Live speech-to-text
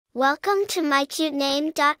Welcome to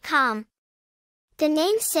mycutename.com. The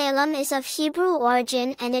name Salem is of Hebrew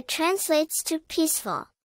origin and it translates to peaceful.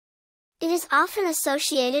 It is often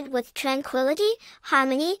associated with tranquility,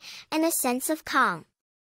 harmony, and a sense of calm.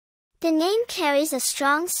 The name carries a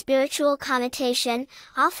strong spiritual connotation,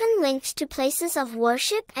 often linked to places of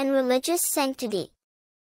worship and religious sanctity.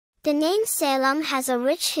 The name Salem has a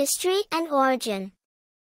rich history and origin.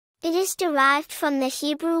 It is derived from the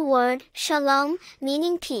Hebrew word shalom,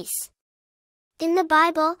 meaning peace. In the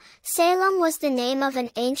Bible, Salem was the name of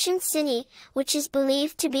an ancient city, which is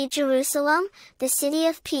believed to be Jerusalem, the city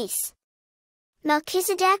of peace.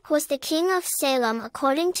 Melchizedek was the king of Salem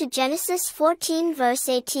according to Genesis 14 verse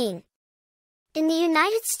 18. In the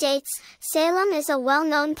United States, Salem is a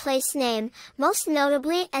well-known place name, most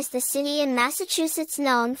notably as the city in Massachusetts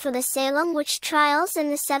known for the Salem witch trials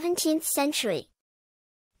in the 17th century.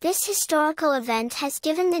 This historical event has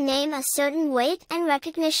given the name a certain weight and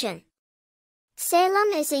recognition.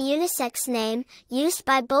 Salem is a unisex name, used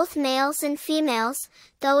by both males and females,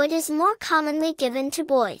 though it is more commonly given to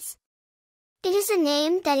boys. It is a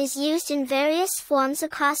name that is used in various forms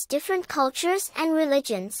across different cultures and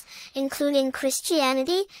religions, including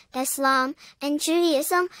Christianity, Islam, and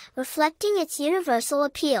Judaism, reflecting its universal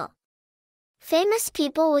appeal. Famous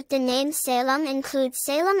people with the name Salem include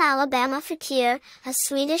Salem Alabama Fakir, a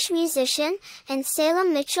Swedish musician, and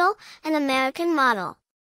Salem Mitchell, an American model.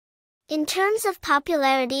 In terms of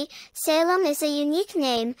popularity, Salem is a unique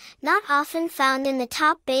name, not often found in the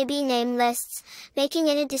top baby name lists, making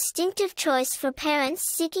it a distinctive choice for parents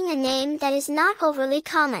seeking a name that is not overly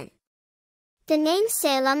common. The name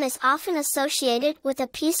Salem is often associated with a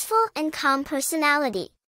peaceful and calm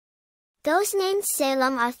personality. Those named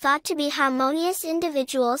Salem are thought to be harmonious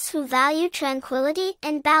individuals who value tranquility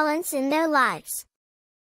and balance in their lives.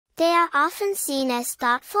 They are often seen as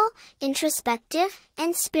thoughtful, introspective,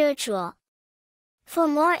 and spiritual. For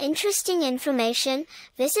more interesting information,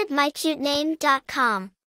 visit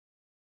mycutename.com.